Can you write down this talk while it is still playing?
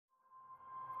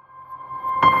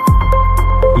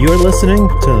You're listening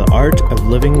to the Art of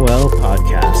Living Well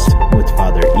podcast with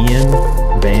Father Ian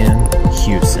Van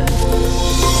Heusen.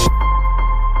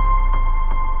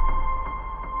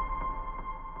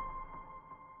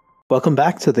 Welcome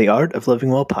back to the Art of Living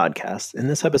Well podcast. In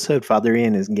this episode, Father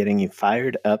Ian is getting you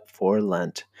fired up for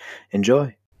Lent.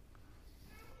 Enjoy.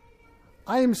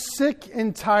 I am sick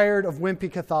and tired of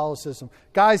wimpy Catholicism.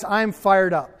 Guys, I am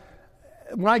fired up.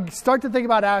 When I start to think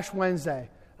about Ash Wednesday,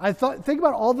 think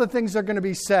about all the things that are going to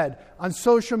be said on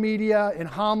social media, in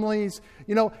homilies.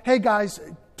 You know, hey guys,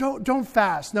 don't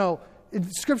fast. No,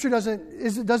 Scripture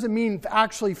doesn't mean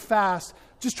actually fast.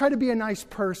 Just try to be a nice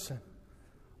person.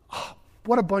 Oh,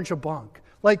 what a bunch of bunk.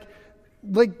 Like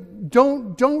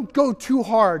don't go too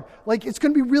hard. Like, it's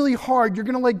going to be really hard. You're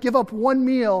going to give up one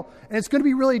meal and it's going to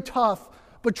be really tough,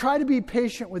 but try to be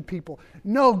patient with people.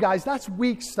 No, guys, that's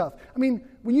weak stuff. I mean,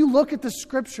 when you look at the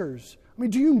Scriptures,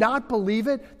 do you not believe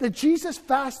it? That Jesus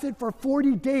fasted for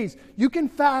 40 days. You can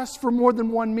fast for more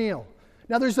than one meal.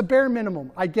 Now, there's the bare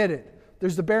minimum. I get it.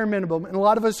 There's the bare minimum, and a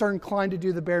lot of us are inclined to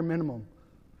do the bare minimum.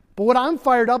 But what I'm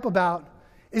fired up about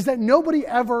is that nobody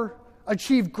ever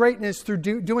achieved greatness through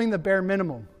doing the bare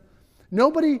minimum.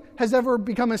 Nobody has ever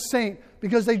become a saint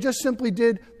because they just simply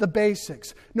did the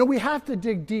basics. No, we have to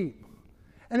dig deep.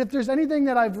 And if there's anything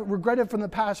that I've regretted from the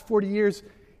past 40 years,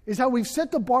 is how we've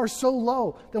set the bar so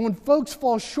low that when folks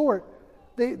fall short,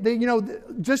 they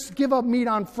just give up meat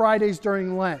on Fridays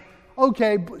during Lent.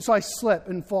 Okay, so I slip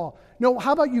and fall. No,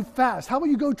 how about you fast? How about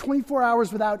you go 24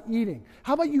 hours without eating?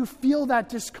 How about you feel that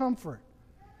discomfort?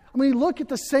 I mean, look at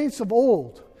the saints of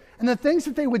old and the things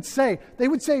that they would say. They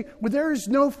would say, well, there is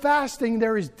no fasting,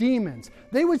 there is demons.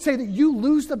 They would say that you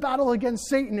lose the battle against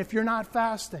Satan if you're not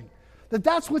fasting.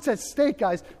 That's what's at stake,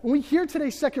 guys. When we hear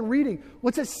today's second reading,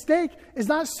 what's at stake is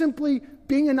not simply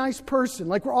being a nice person.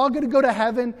 Like, we're all going to go to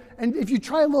heaven, and if you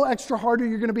try a little extra harder,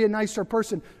 you're going to be a nicer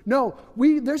person. No,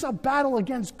 there's a battle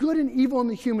against good and evil in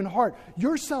the human heart.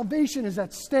 Your salvation is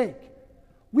at stake.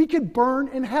 We could burn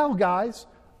in hell, guys.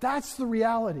 That's the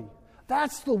reality.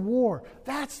 That's the war.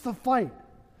 That's the fight.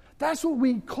 That's what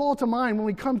we call to mind when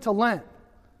we come to Lent.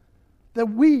 That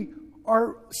we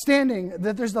are standing,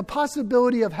 that there's the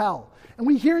possibility of hell. And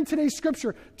we hear in today's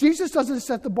Scripture, Jesus doesn't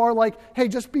set the bar like, hey,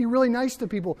 just be really nice to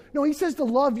people. No, He says to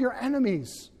love your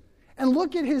enemies. And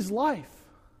look at His life.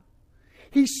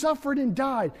 He suffered and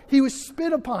died. He was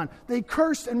spit upon. They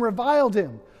cursed and reviled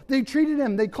Him. They treated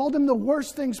Him. They called Him the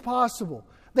worst things possible.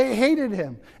 They hated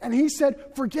Him. And He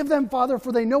said, forgive them, Father,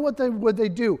 for they know what they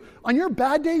do. On your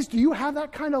bad days, do you have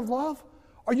that kind of love?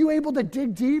 Are you able to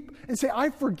dig deep and say,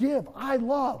 I forgive, I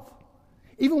love,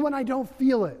 even when I don't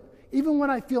feel it? Even when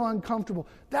I feel uncomfortable.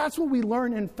 That's what we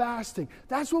learn in fasting.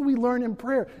 That's what we learn in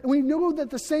prayer. And we know that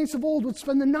the saints of old would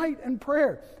spend the night in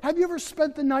prayer. Have you ever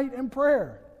spent the night in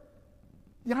prayer?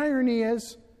 The irony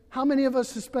is, how many of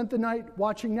us have spent the night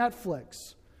watching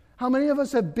Netflix? How many of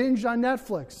us have binged on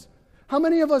Netflix? How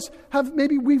many of us have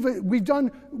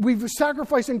we've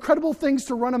sacrificed incredible things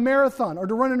to run a marathon or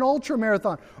to run an ultra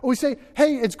marathon? Or we say,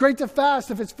 hey, it's great to fast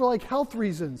if it's for health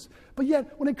reasons. But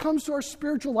yet, when it comes to our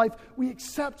spiritual life, we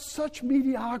accept such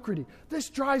mediocrity. This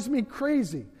drives me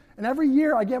crazy. And every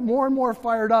year I get more and more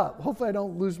fired up. Hopefully I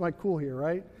don't lose my cool here,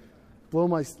 right?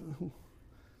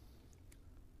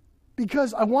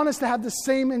 Because I want us to have the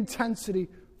same intensity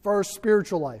for our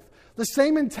spiritual life. The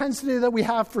same intensity that we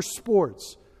have for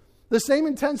sports. The same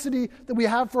intensity that we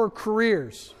have for our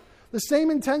careers. The same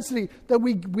intensity that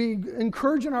we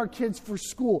encourage in our kids for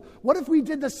school. What if we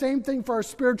did the same thing for our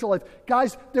spiritual life?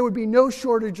 Guys, there would be no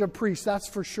shortage of priests, that's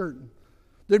for certain.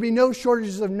 There'd be no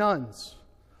shortages of nuns.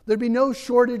 There'd be no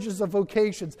shortages of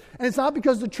vocations. And it's not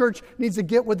because the church needs to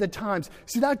get with the times.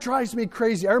 See, that drives me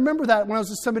crazy. I remember that when I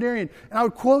was a seminarian, and I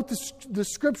would quote the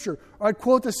Scripture, or I'd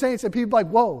quote the saints, and people would be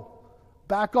like, whoa,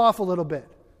 back off a little bit.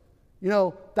 You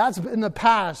know, that's in the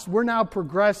past. We're now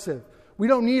progressive. We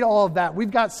don't need all of that.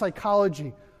 We've got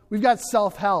psychology. We've got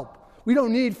self-help. We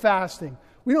don't need fasting.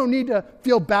 We don't need to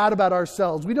feel bad about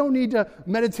ourselves. We don't need to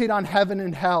meditate on heaven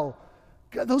and hell.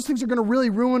 God, those things are going to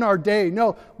really ruin our day.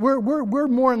 No, we're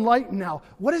more enlightened now.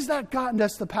 What has that gotten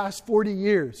us the past 40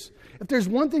 years? If there's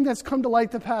one thing that's come to light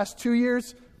the past 2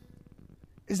 years,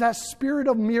 is that spirit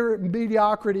of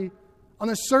mediocrity. On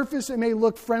the surface, it may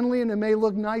look friendly and it may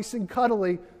look nice and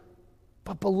cuddly,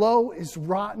 but below is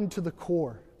rotten to the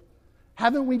core.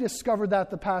 Haven't we discovered that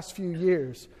the past few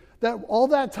years? That all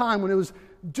that time when it was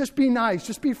just be nice,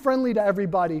 just be friendly to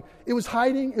everybody, it was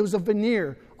hiding, it was a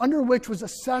veneer, under which was a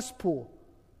cesspool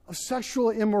of sexual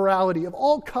immorality, of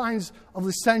all kinds of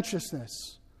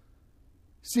licentiousness.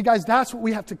 See, guys, that's what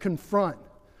we have to confront.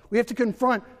 We have to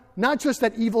confront not just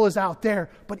that evil is out there,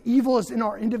 but evil is in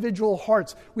our individual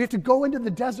hearts. We have to go into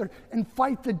the desert and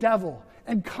fight the devil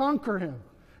and conquer him,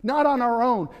 not on our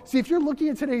own. See, if you're looking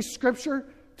at today's scripture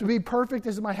to be perfect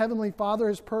as my heavenly Father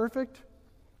is perfect,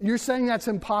 and you're saying that's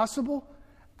impossible,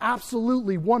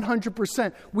 absolutely,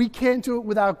 100%. We can't do it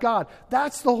without God.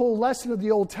 That's the whole lesson of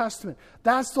the Old Testament.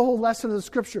 That's the whole lesson of the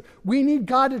scripture. We need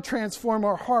God to transform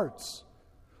our hearts.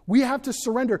 We have to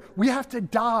surrender. We have to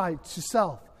die to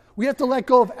self. We have to let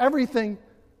go of everything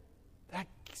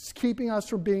that's keeping us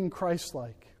from being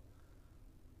Christ-like.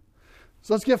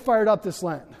 So let's get fired up this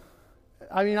Lent.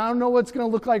 I mean, I don't know what it's going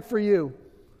to look like for you.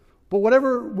 But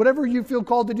whatever you feel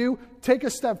called to do, take a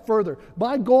step further.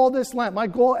 My goal this Lent, my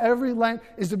goal every Lent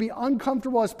is to be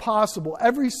uncomfortable as possible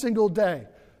every single day,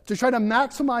 to try to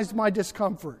maximize my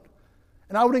discomfort.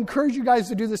 And I would encourage you guys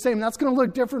to do the same. That's going to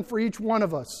look different for each one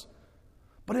of us.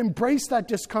 But embrace that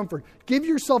discomfort. Give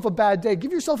yourself a bad day.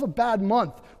 Give yourself a bad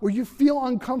month where you feel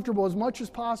uncomfortable as much as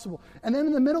possible. And then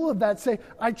in the middle of that, say,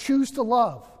 I choose to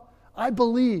love. I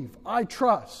believe. I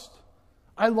trust.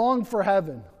 I long for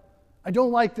heaven. I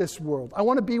don't like this world. I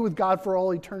want to be with God for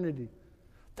all eternity.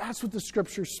 That's what the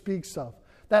scripture speaks of.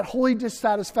 That holy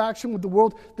dissatisfaction with the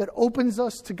world that opens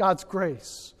us to God's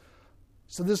grace.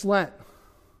 So this Lent,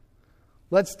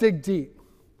 let's dig deep.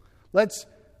 Let's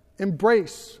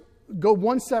embrace, go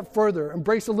one step further,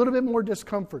 embrace a little bit more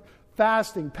discomfort.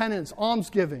 Fasting, penance,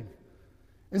 almsgiving.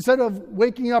 Instead of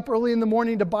waking up early in the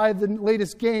morning to buy the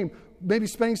latest game, maybe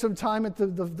spending some time at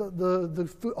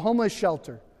the homeless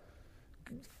shelter,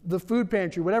 the food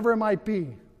pantry, whatever it might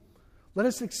be. Let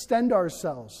us extend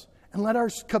ourselves and let our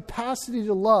capacity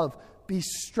to love be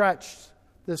stretched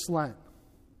this Lent.